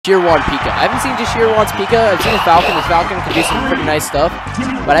Dishier won Pika. I haven't seen Dishier wants Pika. I've seen his Falcon. His Falcon can do some pretty nice stuff,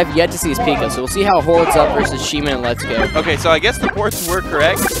 but I've yet to see his Pika. So we'll see how it holds up versus Shihman and LETSGO. Okay, so I guess the ports were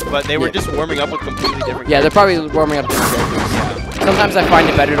correct, but they were just warming up with completely different characters. They're probably warming up different characters. Yeah. Sometimes I find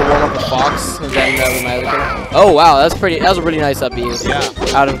it better to warm up with Fox than with my other character. Oh wow, that was a really nice up B.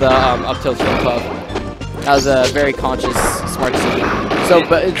 Yeah. Out of the up tilt from Puff. That was a very conscious, smart decision. So,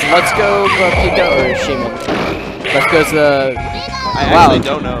 but it's LETSGO Pika or Shihman? LETSGO's the. I actually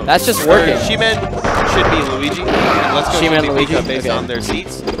don't know. That's just working. Shihman should be Luigi, and LETSGO should be Pika based on their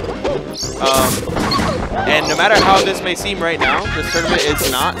seats. And no matter how this may seem right now, this tournament is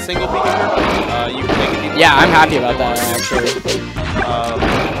not single Pika. You can make it. Yeah, I'm happy about that actually.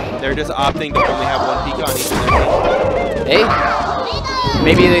 They're just opting to only have one Pika on each of their team. Hey,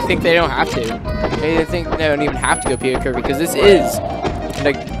 maybe they think they don't have to. Maybe they think they don't even have to go Pika because this is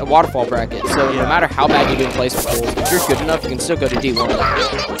like a waterfall bracket, so no matter how bad you do in placement pools, if you're good enough, you can still go to D1.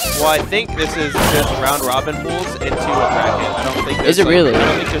 Well, I think this is just round robin pools into a bracket. I don't think. Is it really? I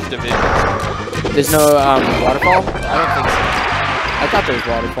don't think there's divisions. There's no waterfall? I don't think so. I thought there was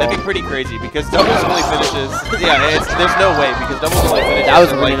waterfall. That'd be pretty crazy because doubles only finishes. Yeah, there's no way because doubles only finishes. That was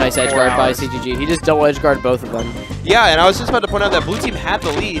a really nice edge guard by CTG. He just double edge guarded both of them. Yeah, and I was just about to point out that blue team had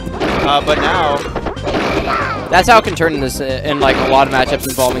the lead, but now. That's how it can turn in this in like a lot of matchups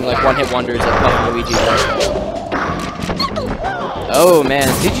involving like one-hit wonders like Puff and Luigi. Oh man,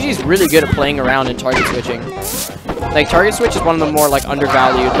 CTG is really good at playing around and target switching. Like target switch is one of the more like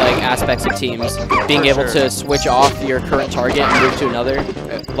undervalued like aspects of teams. Being able to switch off your current target and move to another,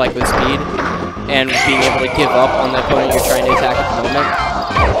 like with speed, and being able to give up on the opponent you're trying to attack at the moment.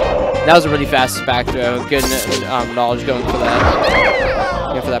 That was a really fast back throw. Good knowledge going for that.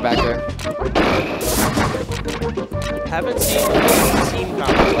 Going for that back throw. Haven't seen team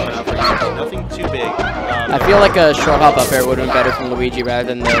combos coming out for you. Nothing too big. I feel like a short hop up air would have been better from Luigi rather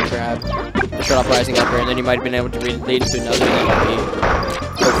than the grab. The short hop rising up air, and then you might have been able to lead to another, and then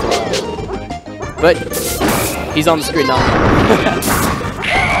hopefully. But he's on the screen now.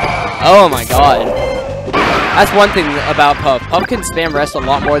 Oh my god. That's one thing about Puff. Puff can spam rest a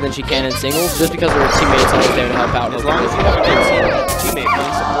lot more than she can in singles, just because her teammates always there to help out. As long as you have a good teammate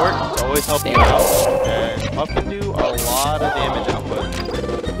playing support, it's always helping you out. And Puff can do a lot of damage output.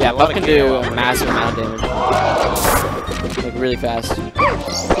 Yeah, Puff can do a massive amount of damage. Like really fast.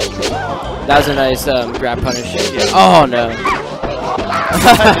 That was a nice grab punish. Yeah. Oh no.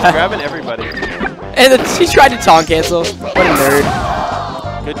 Just grabbing everybody. And then she tried to taunt cancel. What a nerd.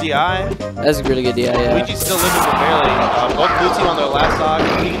 Good DI. That's a really good DI, yeah. Luigi's still living but barely. Both blue team on their last stock.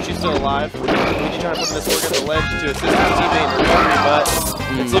 Pikachu's still alive. Luigi trying to put this work at the ledge to assist his teammate in recovery, but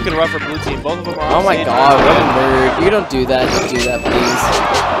it's looking rough for blue team. Both of them are on Oh my god, what a nerd. You don't do that. Don't do that, please.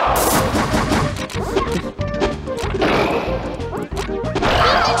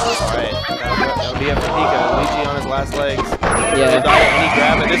 Alright, that'll be it for Pika. Luigi on his last legs. Yeah. Any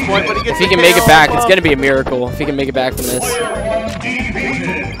grab at this point, but he gets if he can make it back, it's going to be a miracle. If he can make it back from this.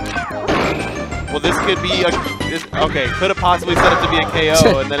 Well, this could be okay, could have possibly set up to be a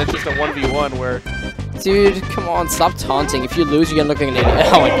KO, and then it's just a 1v1 where... Dude, come on, stop taunting. If you lose, you're going to look like an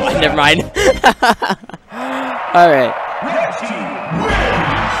idiot. Oh my god, never mind. Alright. Red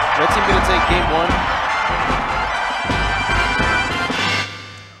team going to take game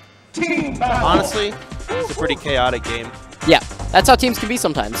 1. Honestly, it's a pretty chaotic game. Yeah, that's how teams can be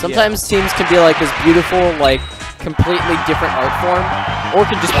sometimes. Sometimes teams can be like this beautiful, like, completely different art form, or it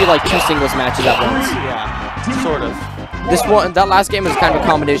can just be like two singles matches at once. Yeah, sort of. That last game was kind of a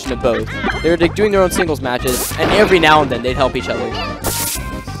combination of both. They were like, doing their own singles matches, and every now and then they'd help each other.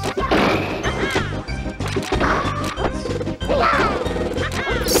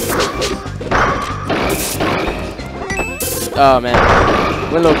 Oh man,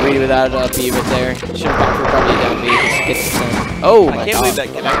 went a little greedy with that B right there. Should have gone for probably a down B just to get the percent. Oh my god. I can't believe that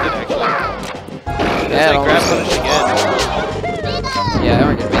connected actually. Yeah, like grab punish again. Yeah,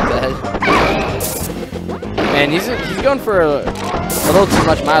 we're gonna make that. Man, he's going for a little too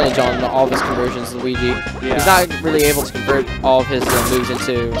much mileage on all of his conversions, Luigi. Yeah. He's not really able to convert all of his moves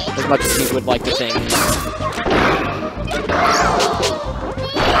into as much as he would like to think.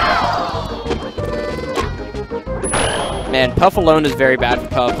 Man, Puff alone is very bad for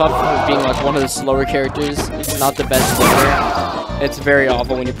Puff. Puff being like one of the slower characters, not the best player. It's very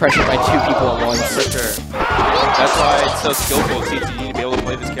awful when you're pressured by two people at once. For sure. That's why it's so skillful of CTG to be able to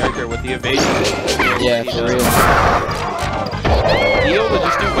play this character with the evasion. Yeah, for real. Be able to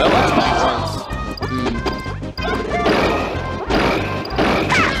just do well at 2v1s.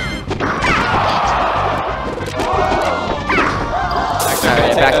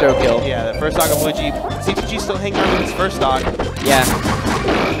 Alright, back throw kill. Yeah, the first stock of Luigi. CTG still hanging on to his first stock. Yeah.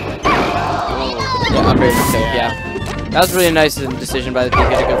 Yeah, up air to choke, yeah. That was really nice decision by the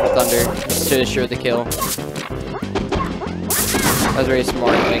Pika to go for Thunder to assure the kill. That was very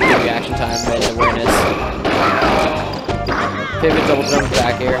smart, like good reaction time and awareness. Pivot double jump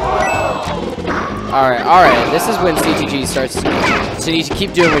back air. Alright. This is when CTG starts to need to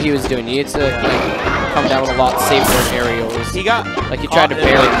keep doing what he was doing. He needs to like come down with a lot safer aerials. He got like he tried to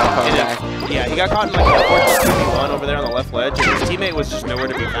bury him coming back. Yeah, he got caught in like a 4-2-1 over there on the left ledge, and his teammate was just nowhere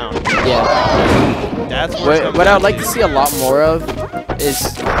to be found. Yeah. That's what I would like to see a lot more of is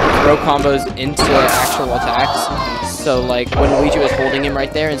throw combos into actual attacks. So like when Luigi was holding him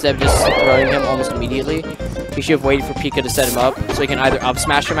right there, instead of just throwing him almost immediately, he should have waited for Pika to set him up so he can either up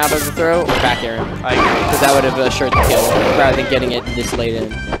smash him out of the throw or back air him. I agree. Because that would have assured the kill rather than getting it this late in.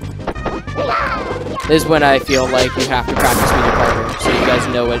 This is when I feel like you have to practice with your partner so you guys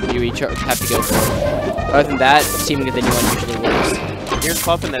know what you each have to go for. Other than that, teaming with anyone usually works. Here's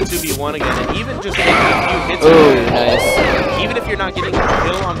Puff in that 2v1 again, and even just taking a few hits. Oh, nice. Even if you're not getting a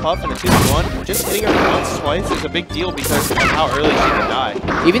kill on Puff in a 2v1, just hitting her once, twice is a big deal because of how early she can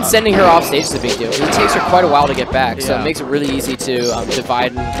die. Even sending her off stage is a big deal. It takes her quite a while to get back, so it makes it really easy to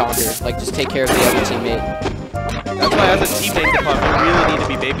divide and conquer. Like, just take care of the other teammate. That's why as a teammate to Puff, you really need to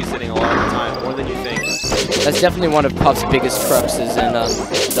be babysitting a lot of the time, more than you think. That's definitely one of Puff's biggest cruxes in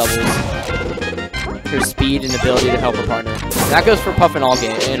doubles. Her speed and ability to help her partner. That goes for Puff in all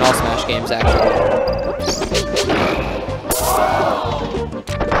Smash games, actually.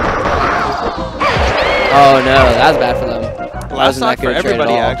 Oh no, that was bad for them. Last stock for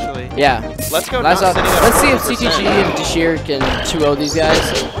everybody, actually. Yeah. Let's go. Let's see if CTG and Dishier can 2-0 these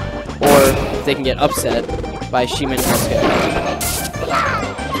guys, or if they can get upset by Shihman and LETSGO.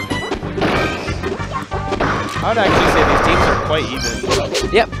 I would actually say these teams are quite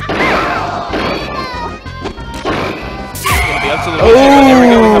even. Yep. Up to Luigi, but there we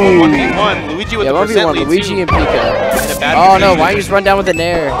go, we have a 1v1. Luigi with the 1v1, percent lead Luigi too. and Pika. Oh no, why don't you just run down with an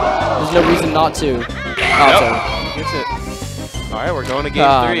air? There's no reason not to. Nope. Gets it. Alright, we're going to game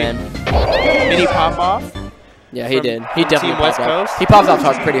 3. Man. Mini pop off. Yeah, he did. He definitely West popped off. Coast. He popped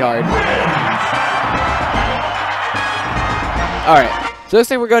off pretty hard. Alright. So looks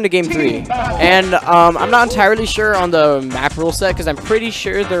like we're going to game 3. And I'm not entirely sure on the map rule set because I'm pretty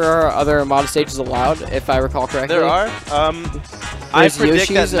sure there are other mod stages allowed, if I recall correctly. There are. I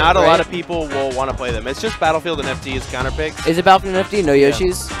predict that not a lot of people will want to play them. It's just Battlefield and FD is counterpicked. Is it Battlefield and FD? No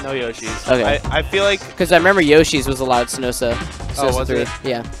Yoshis? Yeah. No Yoshis. Okay. I feel like... Because I remember Yoshi's was allowed Snosa. Oh, was 3. it?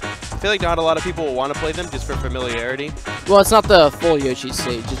 Yeah. I feel like not a lot of people will want to play them just for familiarity. Well, it's not the full Yoshi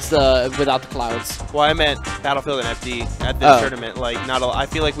stage. It's the without the clouds. Well, I meant Battlefield and FD at this tournament. Like, I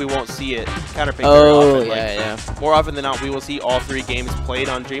feel like we won't see it counterpicked very often. Yeah. More often than not, we will see all 3 games played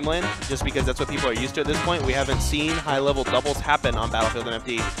on Dreamland, just because that's what people are used to at this point. We haven't seen high-level doubles happen on Battlefield and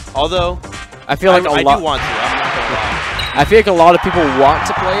FD. Although, I feel like I do want to. I'm not gonna lie. I feel like a lot of people want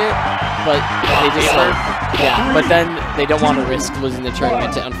to play it, but they just but then they don't want to risk losing the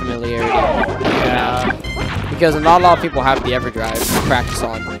tournament to unfamiliarity. Yeah. Because not a lot of people have the EverDrive to practice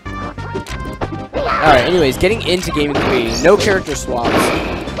on. Alright, anyways, getting into game 3, no character swaps.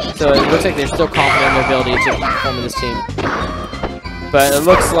 So it looks like they're still confident in their ability to perform in this team. But it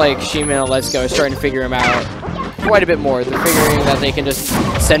looks like Shihman and LETSGO are starting to figure him out quite a bit more. They're figuring that they can just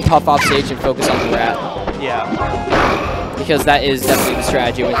send Puff off stage and focus on the rat. Yeah. Because that is definitely the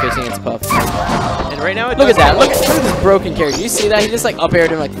strategy when facing against Puff. And right now, look at that. Look at this broken character. You see that? He just like up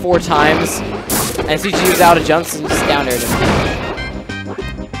aired him like 4 times. And CTG was out of jumps and just down aired him.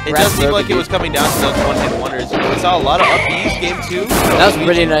 It does seem like it was coming down to those one-hit wonders. We saw a lot of up Bs game 2. That was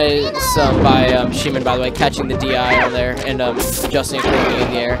really nice by Shihman, by the way, catching the DI on there and adjusting accordingly in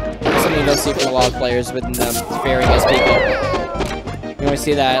the air. That's something you don't see from a lot of players with varying SPK. You want to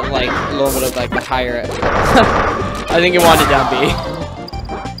see that, like, a little bit of, like, the higher... I think he wanted down B.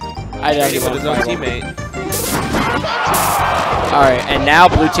 I don't with his own teammate. Alright, and now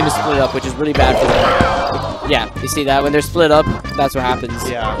blue team is split up, which is really bad for them. Yeah, you see that? When they're split up, that's what happens.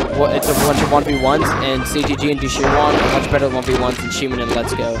 Yeah. It's a bunch of 1v1s, and CTG and Dishier won much better 1v1s than Shihman and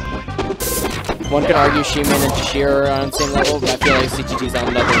LETSGO. One could argue Shihman and Dishier are on the same level, but I feel like CTG's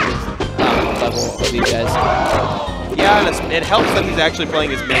on level with these guys. Yeah, and it helps that he's actually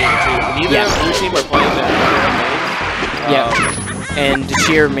playing his main too. And even if blue team are playing their main, and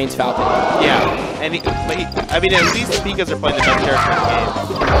Dishier remains Falcon. Yeah, and I mean, at least the Pikas are playing the best character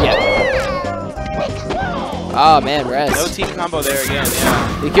in the game. Yeah. Oh man, rest. No team combo there again.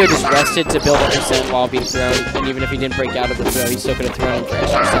 Yeah. He could have just rested to build up percent while being thrown, and even if he didn't break out of the throw, he still could have thrown him for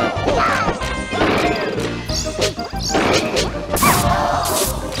extra percent.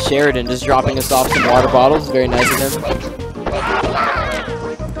 Sheridan just dropping us off some water bottles. Very nice of him.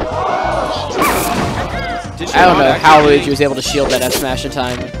 I don't know how Luigi was able to shield that F smash in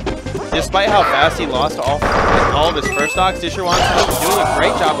time. Despite how fast he lost all of his first stocks, Dishier was doing a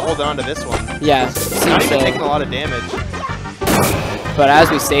great job of holding on to this one. Yeah, not even taking a lot of damage. But as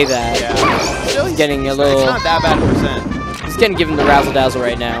we say that, still he's getting a little. It's not that bad percent. He's getting given the razzle dazzle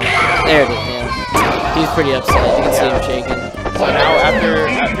right now. There it is. Yeah, he's pretty upset. You can see him shaking. So now after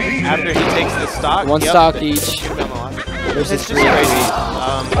he takes this stock, one stock each. It's just crazy.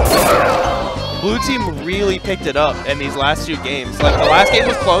 Blue team really picked it up in these last 2 games. Like the last game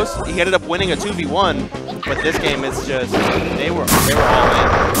was close. He ended up winning a 2v1, but this game is just they were all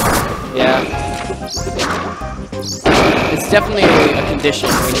in. Yeah. It's definitely a condition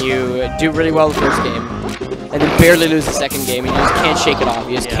when you do really well the first game and then barely lose the second game and you just can't shake it off.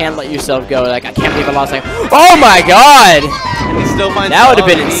 You just can't let yourself go. Like, I can't believe I lost. Like, oh my god! And he still finds that would have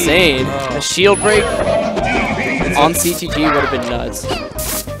been insane. A shield break on CTG would have been nuts.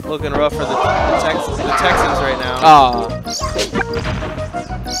 Looking rough for the Texans right now. Aw.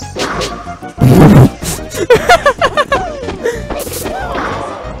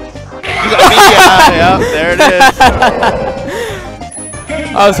 Yeah, there it is.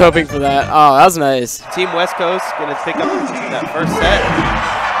 I was hoping for that. Oh, that was nice. Team West Coast gonna pick up that first set,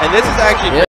 and this is actually.